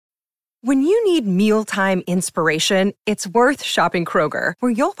When you need mealtime inspiration, it's worth shopping Kroger,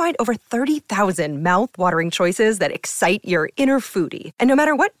 where you'll find over 30,000 mouth-watering choices that excite your inner foodie. And no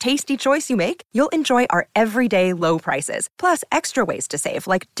matter what tasty choice you make, you'll enjoy our everyday low prices, plus extra ways to save,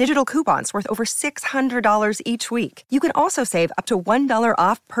 like digital coupons worth over $600 each week. You can also save up to $1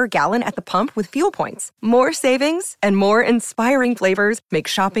 off per gallon at the pump with fuel points. More savings and more inspiring flavors make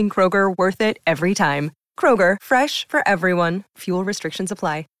shopping Kroger worth it every time. Kroger, fresh for everyone. Fuel restrictions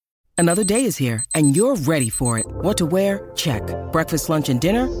apply. Another day is here, and you're ready for it. What to wear? Check. Breakfast, lunch, and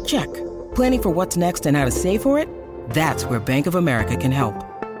dinner? Check. Planning for what's next and how to save for it? That's where Bank of America can help.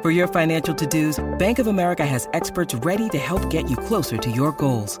 For your financial to-dos, Bank of America has experts ready to help get you closer to your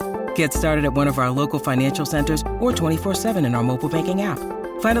goals. Get started at one of our local financial centers or 24/7 in our mobile banking app.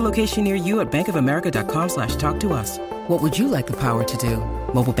 Find a location near you at bankofamerica.com/talktous. What would you like the power to do?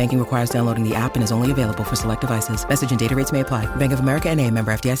 Mobile banking requires downloading the app and is only available for select devices. Message and data rates may apply. Bank of America N.A.,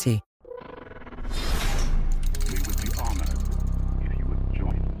 member FDIC. We would be honored if you would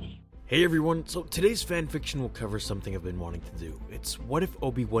join us. Hey everyone, so today's fanfiction will cover something I've been wanting to do. It's what if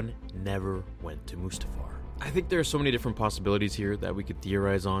Obi-Wan never went to Mustafar? I think there are so many different possibilities here that we could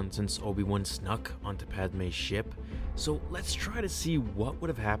theorize on since Obi-Wan snuck onto Padmé's ship. So let's try to see what would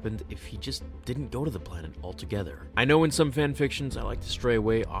have happened if he just didn't go to the planet altogether. I know in some fanfictions I like to stray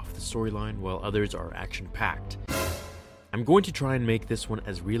away off the storyline while others are action-packed. I'm going to try and make this one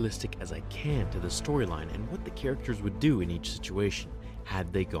as realistic as I can to the storyline and what the characters would do in each situation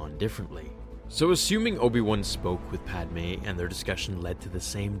had they gone differently. So assuming Obi-Wan spoke with Padmé and their discussion led to the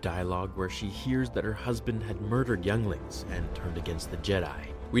same dialogue where she hears that her husband had murdered younglings and turned against the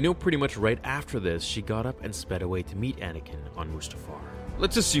Jedi, we know pretty much right after this she got up and sped away to meet Anakin on Mustafar.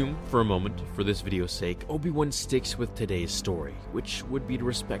 Let's assume, for a moment, for this video's sake, Obi-Wan sticks with today's story, which would be to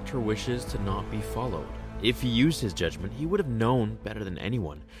respect her wishes to not be followed. If he used his judgment, he would have known, better than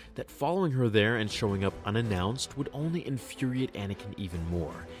anyone, that following her there and showing up unannounced would only infuriate Anakin even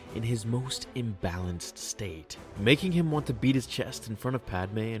more, in his most imbalanced state, making him want to beat his chest in front of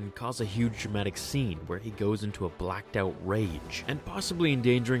Padmé and cause a huge dramatic scene where he goes into a blacked-out rage, and possibly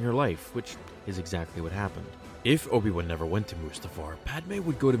endangering her life, which is exactly what happened. If Obi-Wan never went to Mustafar, Padmé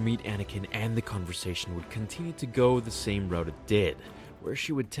would go to meet Anakin and the conversation would continue to go the same route it did, where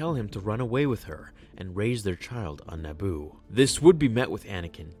she would tell him to run away with her and raise their child on Naboo. This would be met with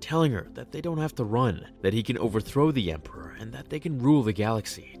Anakin telling her that they don't have to run, that he can overthrow the Emperor, and that they can rule the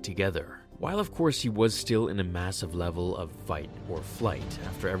galaxy together. While of course he was still in a massive level of fight or flight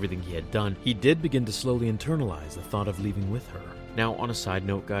after everything he had done, he did begin to slowly internalize the thought of leaving with her. Now, on a side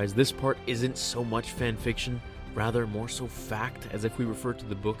note guys, this part isn't so much fanfiction, rather more so fact, as if we refer to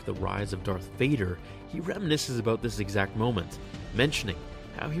the book The Rise of Darth Vader, he reminisces about this exact moment, mentioning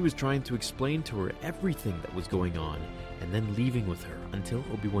how he was trying to explain to her everything that was going on, and then leaving with her until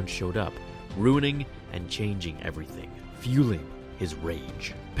Obi-Wan showed up, ruining and changing everything, fueling his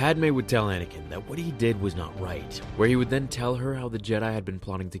rage. Padmé would tell Anakin that what he did was not right, where he would then tell her how the Jedi had been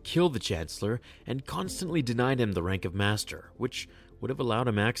plotting to kill the Chancellor and constantly denied him the rank of Master, which would have allowed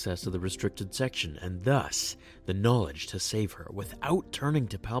him access to the restricted section and thus the knowledge to save her without turning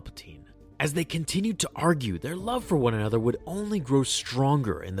to Palpatine. As they continued to argue, their love for one another would only grow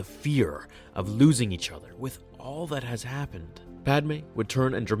stronger in the fear of losing each other with all that has happened. Padmé would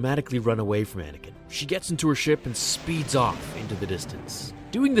turn and dramatically run away from Anakin. She gets into her ship and speeds off into the distance.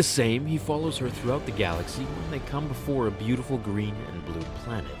 Doing the same, he follows her throughout the galaxy when they come before a beautiful green and blue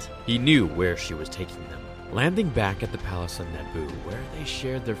planet. He knew where she was taking them. Landing back at the palace on Naboo, where they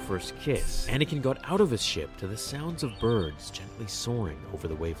shared their first kiss, Anakin got out of his ship to the sounds of birds gently soaring over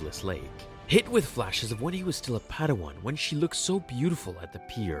the waveless lake. Hit with flashes of when he was still a Padawan, when she looked so beautiful at the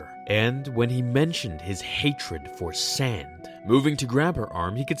pier, and when he mentioned his hatred for sand. Moving to grab her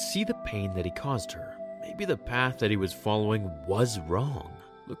arm, he could see the pain that he caused her. Maybe the path that he was following was wrong.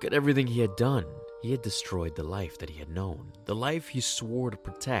 Look at everything he had done. He had destroyed the life that he had known, the life he swore to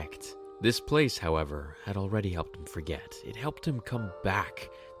protect. This place, however, had already helped him forget. It helped him come back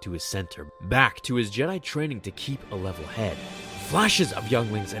to his center, back to his Jedi training to keep a level head. Flashes of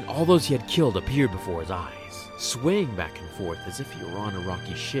younglings and all those he had killed appeared before his eyes, swaying back and forth as if he were on a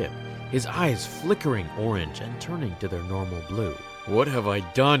rocky ship, his eyes flickering orange and turning to their normal blue. "What have I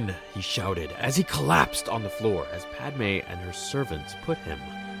done?" he shouted as he collapsed on the floor as Padmé and her servants put him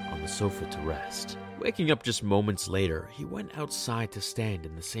on the sofa to rest. Waking up just moments later, he went outside to stand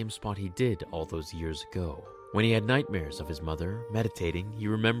in the same spot he did all those years ago. When he had nightmares of his mother, meditating, he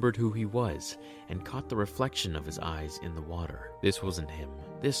remembered who he was and caught the reflection of his eyes in the water. This wasn't him.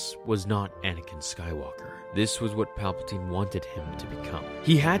 This was not Anakin Skywalker. This was what Palpatine wanted him to become.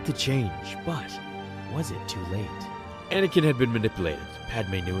 He had to change, but was it too late? Anakin had been manipulated.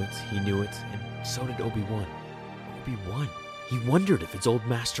 Padmé knew it, he knew it, and so did Obi-Wan. Obi-Wan? He wondered if his old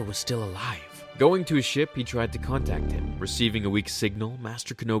master was still alive. Going to his ship, he tried to contact him. Receiving a weak signal,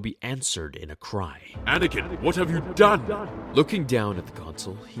 Master Kenobi answered in a cry. Anakin, what have you done? Looking down at the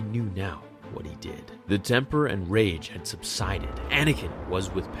console, he knew now what he did. The temper and rage had subsided. Anakin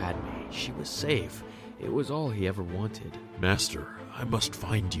was with Padmé. She was safe. It was all he ever wanted. Master, I must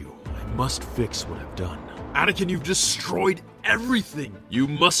find you. I must fix what I've done. Anakin, you've destroyed everything. You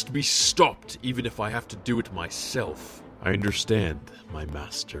must be stopped, even if I have to do it myself. I understand, my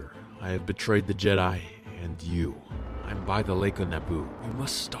master. I have betrayed the Jedi and you. I'm by the lake on Naboo. We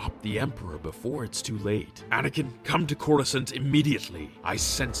must stop the Emperor before it's too late. Anakin, come to Coruscant immediately. I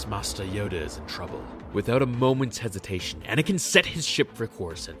sense Master Yoda is in trouble. Without a moment's hesitation, Anakin set his ship for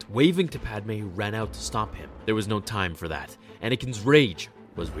Coruscant. Waving to Padmé, who ran out to stop him. There was no time for that. Anakin's rage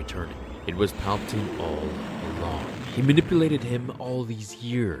was returning. It was Palpatine all along. He manipulated him all these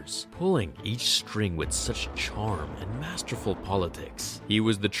years, pulling each string with such charm and masterful politics. He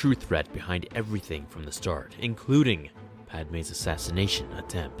was the true threat behind everything from the start, including Padmé's assassination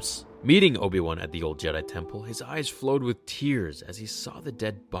attempts. Meeting Obi-Wan at the old Jedi Temple, his eyes flowed with tears as he saw the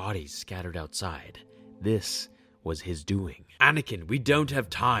dead bodies scattered outside. This was his doing. Anakin, we don't have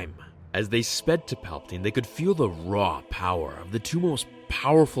time. As they sped to Palpatine, they could feel the raw power of the two most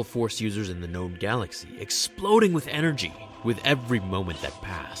powerful Force users in the known galaxy, exploding with energy with every moment that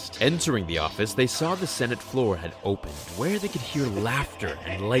passed. Entering the office, they saw the Senate floor had opened, where they could hear laughter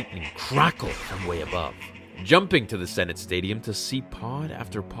and lightning crackle from way above. Jumping to the Senate Stadium to see pod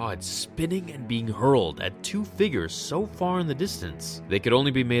after pod spinning and being hurled at two figures so far in the distance, they could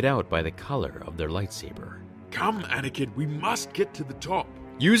only be made out by the color of their lightsaber. Come, Anakin, we must get to the top.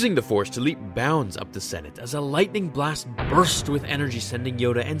 Using the Force to leap bounds up the Senate as a lightning blast burst with energy, sending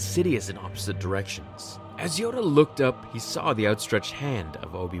Yoda and Sidious in opposite directions. As Yoda looked up, he saw the outstretched hand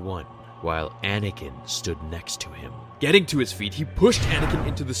of Obi-Wan, while Anakin stood next to him. Getting to his feet, he pushed Anakin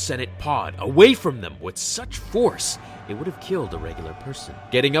into the Senate pod, away from them with such force it would have killed a regular person.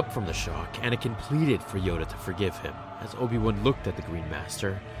 Getting up from the shock, Anakin pleaded for Yoda to forgive him, as Obi-Wan looked at the Green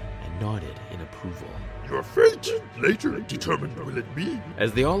Master and nodded in approval. Your fate, later determined will it be.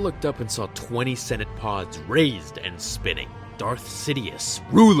 As they all looked up and saw 20 Senate pods raised and spinning, Darth Sidious,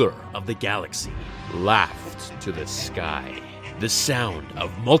 ruler of the galaxy, laughed to the sky. The sound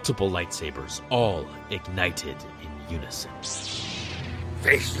of multiple lightsabers all ignited in unison.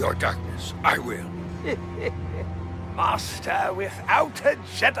 Face your darkness, I will. Master without a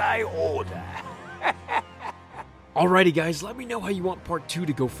Jedi Order. Alrighty guys, let me know how you want part 2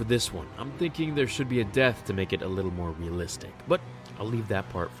 to go for this one. I'm thinking there should be a death to make it a little more realistic, but I'll leave that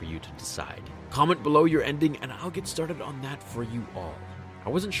part for you to decide. Comment below your ending and I'll get started on that for you all. I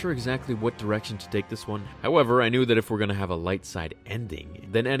wasn't sure exactly what direction to take this one. However, I knew that if we're going to have a light side ending,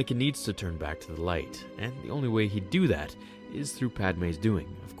 then Anakin needs to turn back to the light, and the only way he'd do that is through Padmé's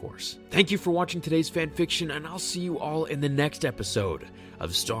doing, of course. Thank you for watching today's fanfiction, and I'll see you all in the next episode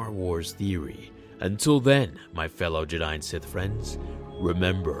of Star Wars Theory. Until then, my fellow Jedi and Sith friends,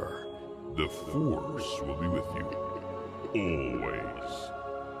 remember, The Force will be with you always.